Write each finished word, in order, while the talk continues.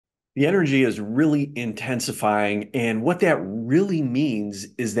The energy is really intensifying. And what that really means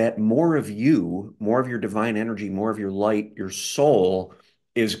is that more of you, more of your divine energy, more of your light, your soul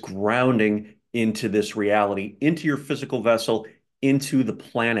is grounding into this reality, into your physical vessel, into the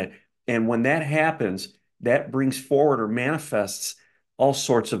planet. And when that happens, that brings forward or manifests all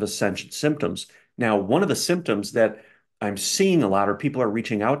sorts of ascension symptoms. Now, one of the symptoms that I'm seeing a lot, or people are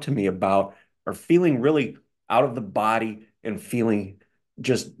reaching out to me about, are feeling really out of the body and feeling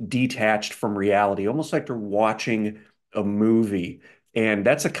just detached from reality, almost like they're watching a movie. And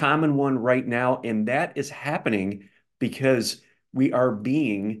that's a common one right now. And that is happening because we are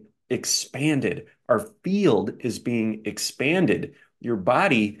being expanded. Our field is being expanded. Your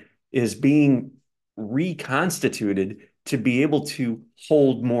body is being reconstituted to be able to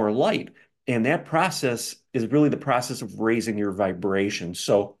hold more light. And that process is really the process of raising your vibration.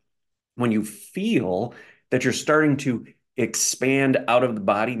 So when you feel that you're starting to expand out of the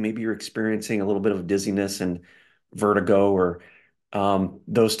body, maybe you're experiencing a little bit of dizziness and vertigo or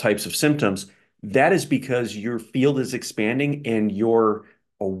those types of symptoms, that is because your field is expanding and your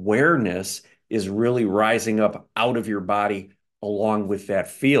awareness is really rising up out of your body along with that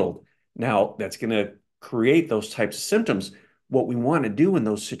field. Now, that's going to create those types of symptoms. What we want to do in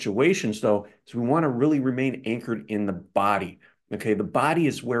those situations, though, is we want to really remain anchored in the body. Okay, the body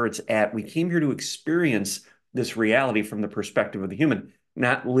is where it's at. We came here to experience this reality from the perspective of the human,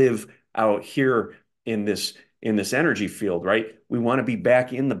 not live out here in this energy field, right? We want to be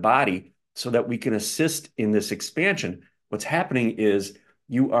back in the body so that we can assist in this expansion. What's happening is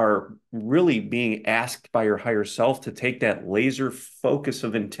you are really being asked by your higher self to take that laser focus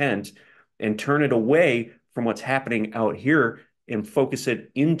of intent and turn it away from what's happening out here and focus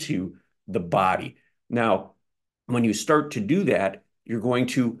it into the body. Now, when you start to do that, you're going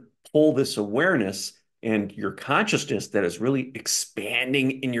to pull this awareness and your consciousness that is really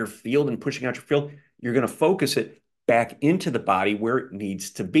expanding in your field and pushing out your field. You're going to focus it back into the body where it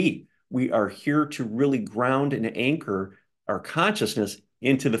needs to be. We are here to really ground and anchor our consciousness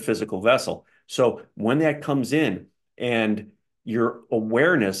into the physical vessel. So when that comes in and your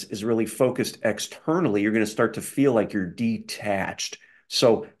awareness is really focused externally, you're going to start to feel like you're detached.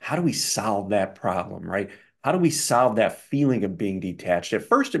 So, how do we solve that problem, right? How do we solve that feeling of being detached? At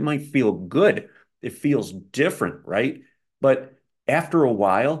first, it might feel good. It feels different, right? But after a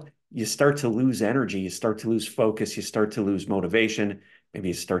while, you start to lose energy, you start to lose focus, you start to lose motivation. Maybe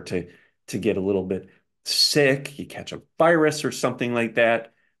you start to get a little bit sick, you catch a virus or something like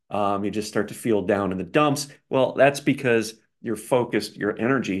that. You just start to feel down in the dumps. Well, that's because your focus, your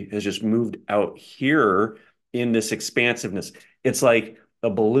energy has just moved out here in this expansiveness. It's like a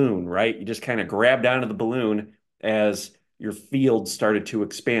balloon, right? You just kind of grabbed onto the balloon as your field started to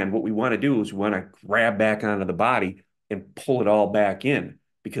expand. What we want to do is we want to grab back onto the body and pull it all back in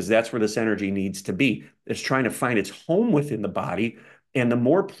because that's where this energy needs to be. It's trying to find its home within the body. And the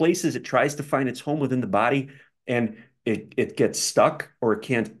more places it tries to find its home within the body and it gets stuck or it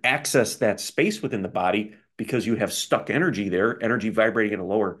can't access that space within the body because you have stuck energy there, energy vibrating at a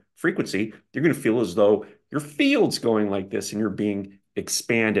lower frequency, you're going to feel as though your field's going like this and you're being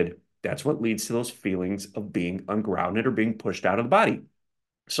expanded. That's what leads to those feelings of being ungrounded or being pushed out of the body.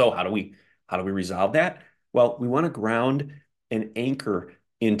 So how do we resolve that? Well, we want to ground and anchor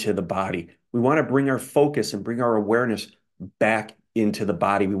into the body. We want to bring our focus and bring our awareness back into the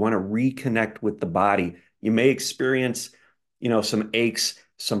body. We want to reconnect with the body. You may experience, some aches,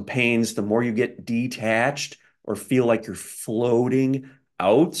 some pains. The more you get detached or feel like you're floating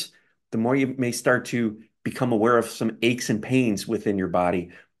out, the more you may start to become aware of some aches and pains within your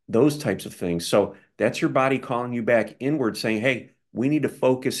body, those types of things. So that's your body calling you back inward, saying, hey, we need to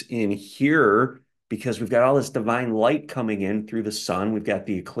focus in here because we've got all this divine light coming in through the sun. We've got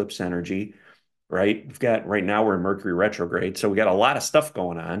the eclipse energy, right? We've got right now we're in Mercury retrograde. So we got a lot of stuff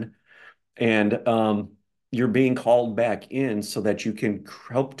going on. And you're being called back in so that you can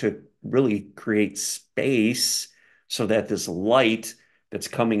help to really create space so that this light that's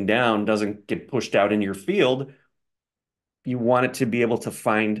coming down doesn't get pushed out in your field. You want it to be able to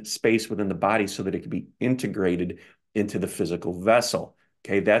find space within the body so that it can be integrated into the physical vessel.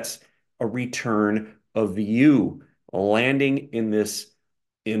 Okay, that's a return of you landing in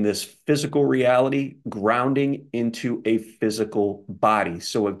this physical reality, grounding into a physical body.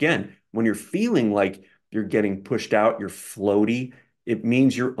 So again, when you're feeling like you're getting pushed out, you're floaty, it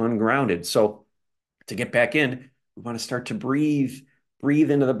means you're ungrounded. So to get back in, we want to start to breathe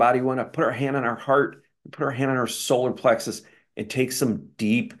into the body. We want to put our hand on our heart, put our hand on our solar plexus, and take some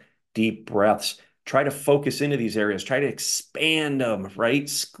deep, deep breaths. Try to focus into these areas. Try to expand them, right?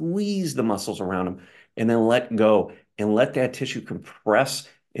 Squeeze the muscles around them, and then let go and let that tissue compress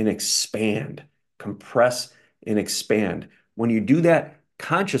and expand, compress and expand. When you do that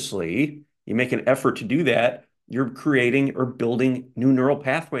consciously, you make an effort to do that, you're creating or building new neural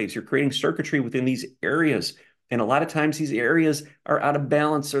pathways. You're creating circuitry within these areas. And a lot of times these areas are out of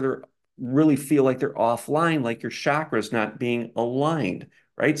balance or they're really feel like they're offline, like your chakras not being aligned,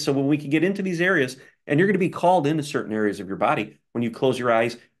 right? So when we can get into these areas, and you're going to be called into certain areas of your body, when you close your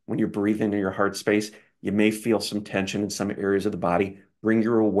eyes, when you breathe into your heart space, you may feel some tension in some areas of the body. Bring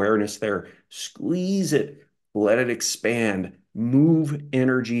your awareness there, squeeze it, let it expand, move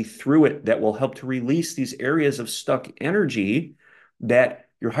energy through it that will help to release these areas of stuck energy that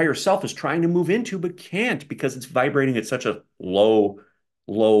your higher self is trying to move into but can't because it's vibrating at such a low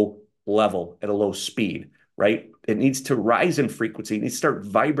level at a low speed, right? It needs to rise in frequency. It needs to start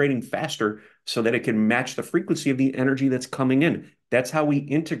vibrating faster so that it can match the frequency of the energy that's coming in. That's how we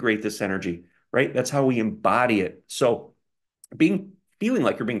integrate this energy, right? That's how we embody it. So being feeling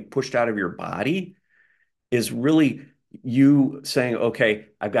like you're being pushed out of your body is really you saying, okay,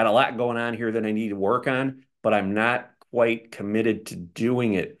 I've got a lot going on here that I need to work on, but I'm not quite committed to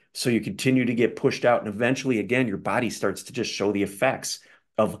doing it. So you continue to get pushed out. And eventually, again, your body starts to just show the effects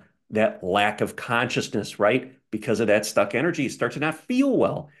of that lack of consciousness, right? Because of that stuck energy, you start to not feel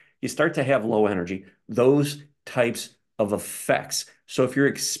well. You start to have low energy, those types of effects. So if you're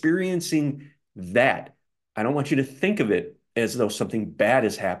experiencing that, I don't want you to think of it as though something bad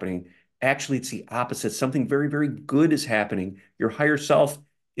is happening. Actually, it's the opposite. Something very, very good is happening. Your higher self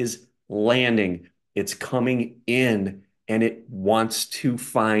is landing, it's coming in, and it wants to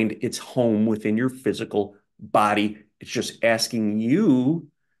find its home within your physical body. It's just asking you,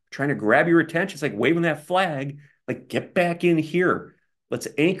 trying to grab your attention. It's like waving that flag, like, get back in here. Let's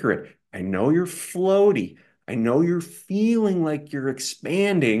anchor it. I know you're floaty. I know you're feeling like you're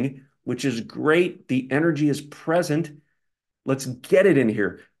expanding, which is great. The energy is present. Let's get it in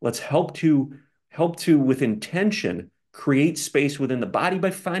here. Let's help to with intention create space within the body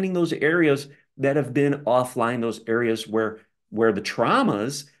by finding those areas that have been offline, those areas where the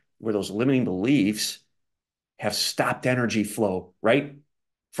traumas, where those limiting beliefs have stopped energy flow, right?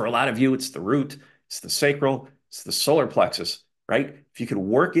 For a lot of you, it's the root, it's the sacral, it's the solar plexus, right? If you could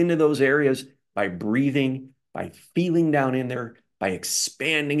work into those areas by breathing, by feeling down in there, by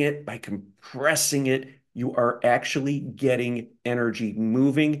expanding it, by compressing it, you are actually getting energy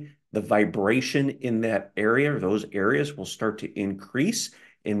moving. The vibration in that area or those areas will start to increase,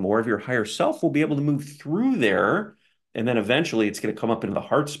 and more of your higher self will be able to move through there. And then eventually it's going to come up into the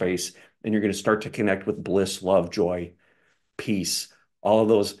heart space, and you're going to start to connect with bliss, love, joy, peace, all of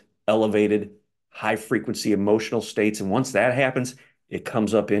those elevated, high frequency emotional states. And once that happens, it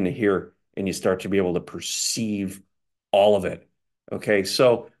comes up into here and you start to be able to perceive all of it. Okay.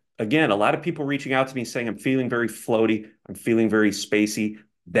 So, again, a lot of people reaching out to me saying, I'm feeling very floaty, I'm feeling very spacey.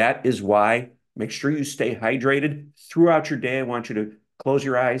 That is why make sure you stay hydrated throughout your day. I want you to close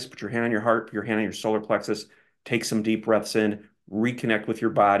your eyes, put your hand on your heart, put your hand on your solar plexus, take some deep breaths in, reconnect with your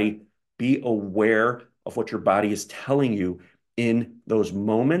body, be aware of what your body is telling you in those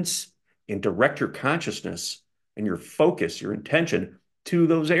moments, and direct your consciousness and your focus, your intention to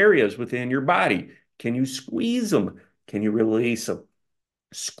those areas within your body. Can you squeeze them? Can you release them?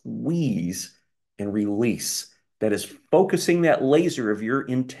 Squeeze and release. That is focusing that laser of your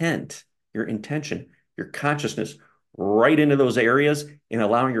intent, your intention, your consciousness right into those areas and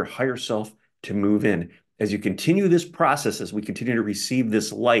allowing your higher self to move in. As you continue this process, as we continue to receive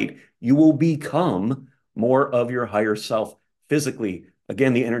this light, you will become more of your higher self physically.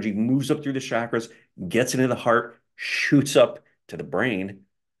 Again, the energy moves up through the chakras, gets into the heart, shoots up to the brain,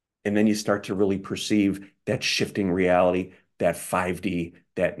 and then you start to really perceive that shifting reality, that 5D,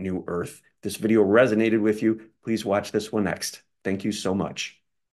 that new earth. This video resonated with you. Please watch this one next. Thank you so much.